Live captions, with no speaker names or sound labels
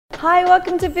Hi,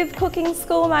 welcome to VIVE Cooking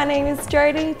School. My name is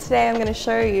Jodie. Today I'm going to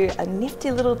show you a nifty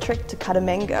little trick to cut a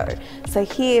mango. So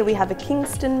here we have a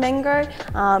Kingston mango.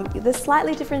 There's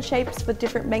slightly different shapes for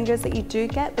different mangoes that you do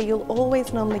get, but you'll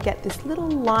always normally get this little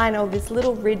line or this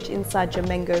little ridge inside your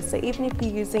mangoes. So even if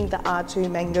you're using the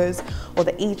R2 mangoes or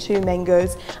the E2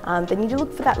 mangoes, then you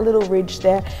look for that little ridge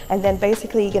there, and then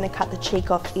basically you're going to cut the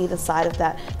cheek off either side of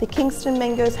that. The Kingston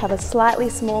mangoes have a slightly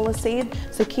smaller seed,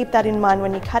 so keep that in mind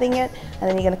when you're cutting it, and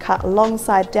then you're going to cut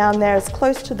alongside down there as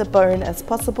close to the bone as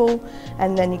possible,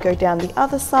 and then you go down the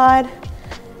other side,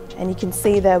 and you can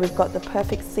see there we've got the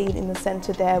perfect seed in the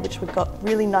center there, which we've got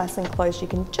really nice and close. You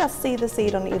can just see the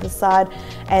seed on either side.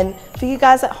 And for you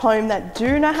guys at home that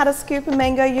do know how to scoop a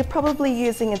mango, you're probably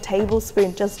using a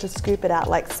tablespoon just to scoop it out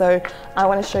like so. I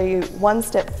want to show you one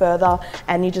step further,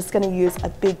 and you're just going to use a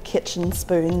big kitchen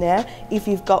spoon there if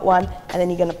you've got one, and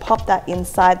then you're going to pop that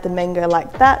inside the mango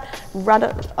like that, run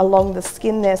it along the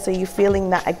skin there so you're feeling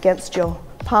that against your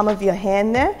palm of your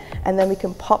hand there, and then we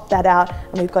can pop that out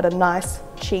and we've got a nice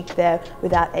cheek there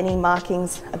without any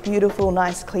markings, a beautiful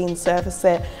nice clean surface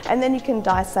there. And then you can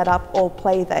dice that up or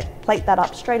plate that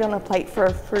up straight on a plate for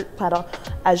a fruit platter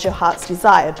as your heart's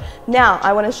desired. Now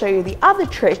I want to show you the other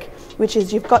trick, which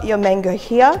is you've got your mango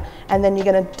here, and then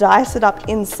you're going to dice it up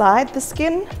inside the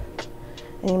skin,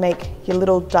 and you make your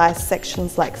little dice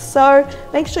sections like so.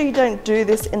 Make sure you don't do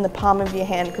this in the palm of your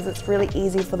hand because it's really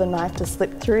easy for the knife to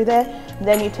slip through there.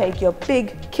 Then you take your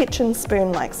big kitchen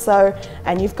spoon like so,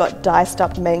 and you've got diced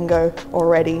up mango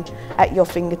already at your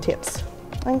fingertips.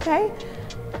 Okay,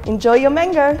 enjoy your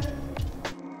mango.